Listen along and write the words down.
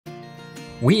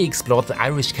We explored the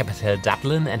Irish capital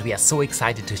Dublin, and we are so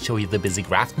excited to show you the busy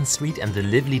Grafton Street and the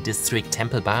lively district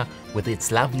Temple Bar with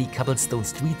its lovely cobblestone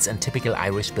streets and typical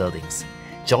Irish buildings.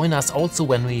 Join us also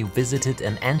when we visited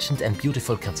an ancient and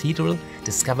beautiful cathedral,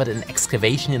 discovered an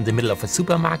excavation in the middle of a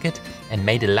supermarket, and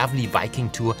made a lovely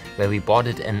Viking tour where we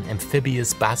boarded an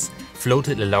amphibious bus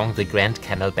floated along the Grand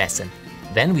Canal Basin.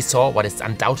 Then we saw what is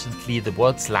undoubtedly the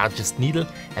world's largest needle,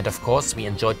 and of course we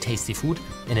enjoyed tasty food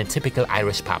in a typical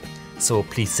Irish pub. So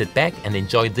please sit back and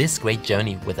enjoy this great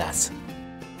journey with us.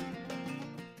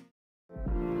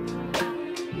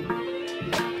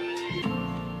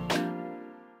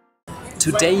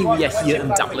 Today we are here in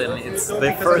Dublin. It's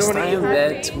the first time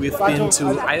that we've been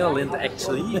to Ireland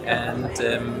actually,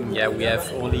 and yeah, we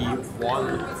have only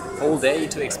one whole day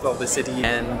to explore the city.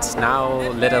 And now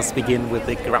let us begin with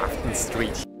the Grafton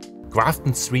Street.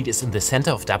 Grafton Street is in the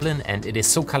center of Dublin, and it is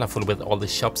so colorful with all the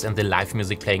shops and the live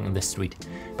music playing in the street.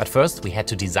 But first we had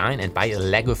to design and buy a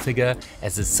Lego figure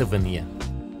as a souvenir.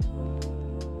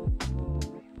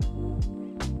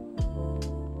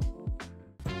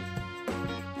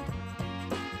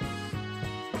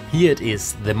 Here it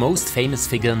is, the most famous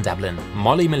figure in Dublin.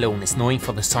 Molly Malone is known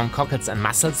for the song Cockles and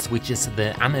Mussels, which is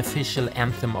the unofficial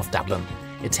anthem of Dublin.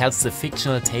 It tells the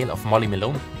fictional tale of Molly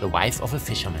Malone, the wife of a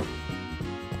fisherman.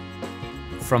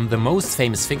 From the most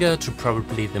famous figure to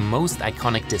probably the most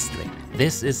iconic district,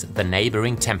 this is the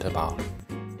neighboring Temple Bar.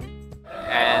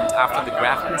 And after the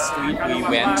Grafton Street we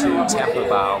went to Temple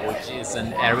Bar, which is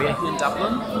an area here in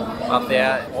Dublin, but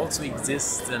there also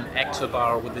exists an actual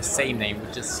bar with the same name,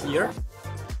 which is here.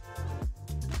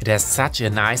 It has such a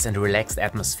nice and relaxed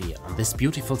atmosphere. On this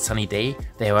beautiful sunny day,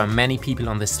 there were many people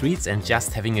on the streets and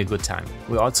just having a good time.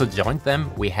 We also joined them,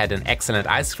 we had an excellent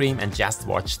ice cream and just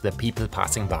watched the people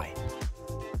passing by.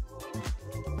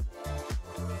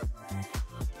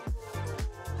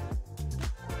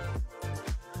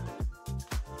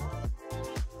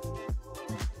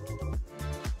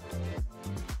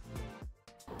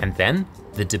 And then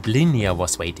the Dublinia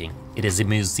was waiting. It is a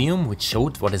museum which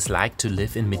showed what it's like to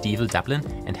live in medieval Dublin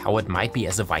and how it might be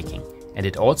as a Viking. And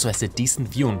it also has a decent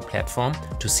viewing platform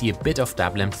to see a bit of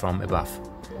Dublin from above.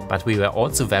 But we were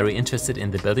also very interested in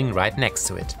the building right next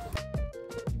to it.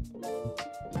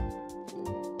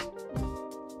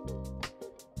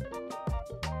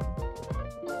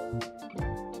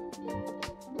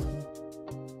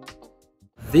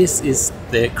 This is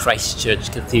the Christchurch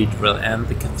Cathedral, and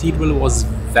the cathedral was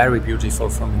very beautiful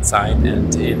from inside,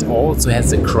 and it also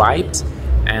has a crypt,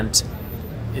 and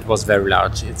it was very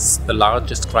large. It's the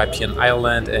largest crypt here in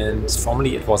Ireland, and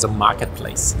formerly it was a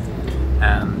marketplace.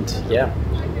 And yeah,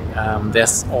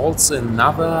 there's also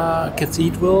another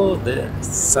cathedral, the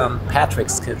St.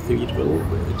 Patrick's Cathedral,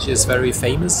 which is very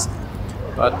famous.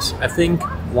 But I think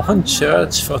one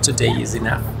church for today is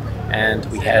enough, and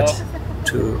we had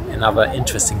to another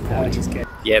interesting point.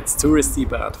 Yeah, it's touristy,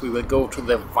 but we will go to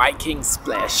the Viking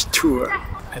Splash tour.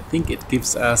 I think it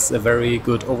gives us a very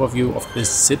good overview of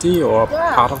this city, or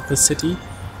part of the city.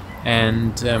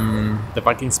 And the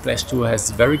Viking Splash tour has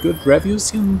very good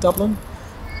reviews here in Dublin.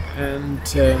 And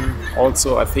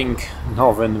also I think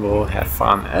Norvin will have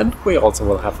fun, and we also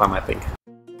will have fun, I think.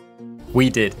 We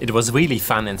did. It was really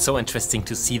fun and so interesting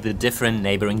to see the different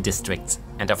neighboring districts.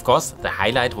 And of course, the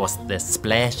highlight was the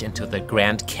splash into the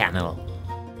Grand Canal.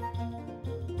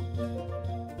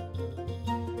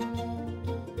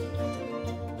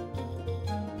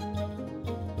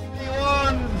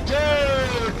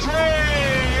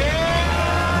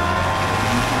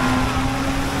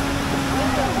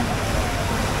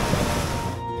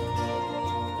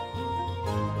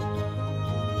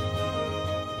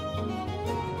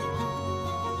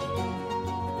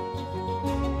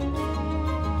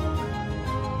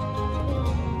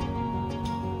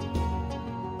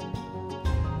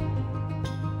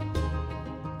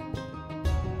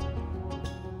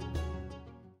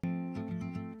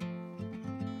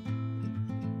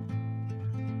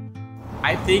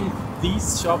 I think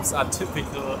these shops are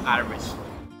typical Irish.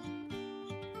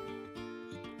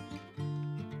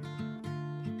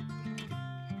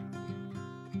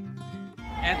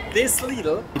 At this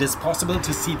Lidl, it is possible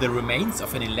to see the remains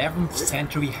of an 11th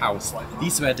century house.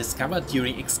 These were discovered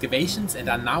during excavations and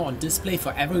are now on display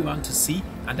for everyone to see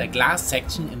under glass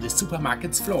section in the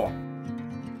supermarket's floor.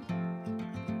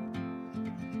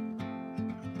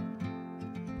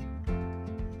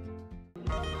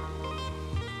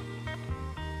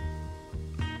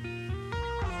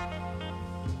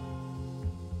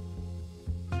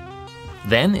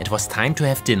 Then it was time to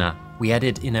have dinner. We had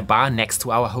it in a bar next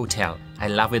to our hotel. I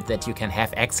love it that you can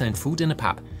have excellent food in a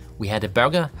pub. We had a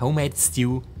burger, homemade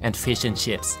stew and fish and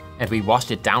chips. And we washed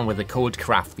it down with a cold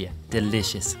craft beer.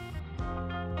 Delicious.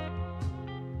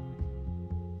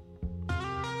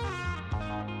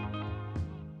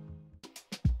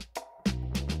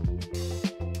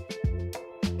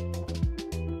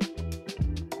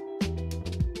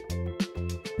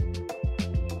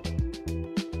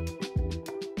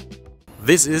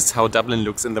 This is how Dublin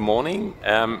looks in the morning.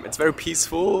 It's very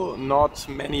peaceful, not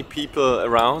many people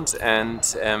around, and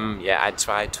yeah, I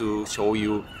try to show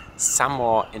you some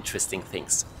more interesting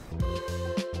things.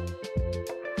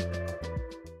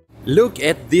 Look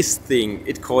at this thing,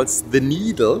 it calls the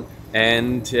Needle,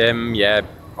 and yeah,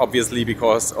 obviously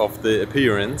because of the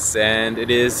appearance, and it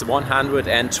is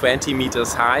 120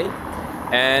 meters high,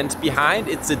 and behind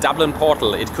it's the Dublin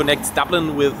portal. It connects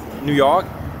Dublin with New York.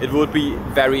 It would be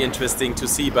very interesting to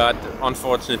see, but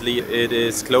unfortunately it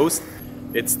is closed.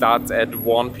 It starts at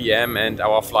 1 p.m. and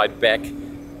our flight back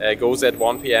goes at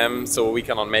 1 p.m. so we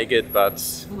cannot make it,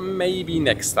 but maybe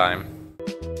next time.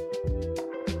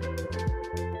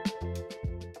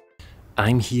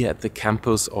 I'm here at the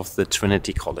campus of the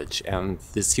Trinity College, and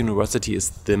this university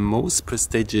is the most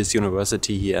prestigious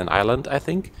university here in Ireland, I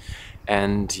think.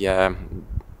 And yeah,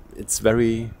 it's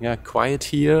very quiet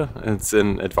here. It's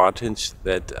an advantage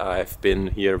that I've been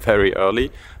here very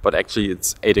early, but actually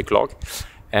it's 8 o'clock.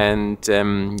 And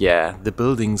yeah, the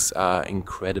buildings are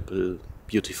incredible,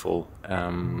 beautiful.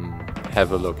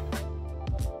 Have a look.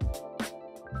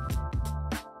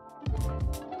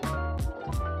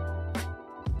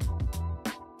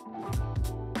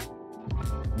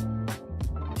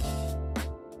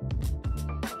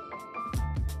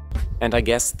 And I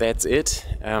guess that's it.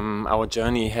 Our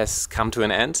journey has come to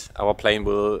an end. Our plane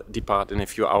will depart in a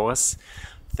few hours.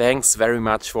 Thanks very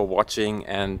much for watching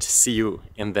and see you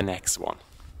in the next one.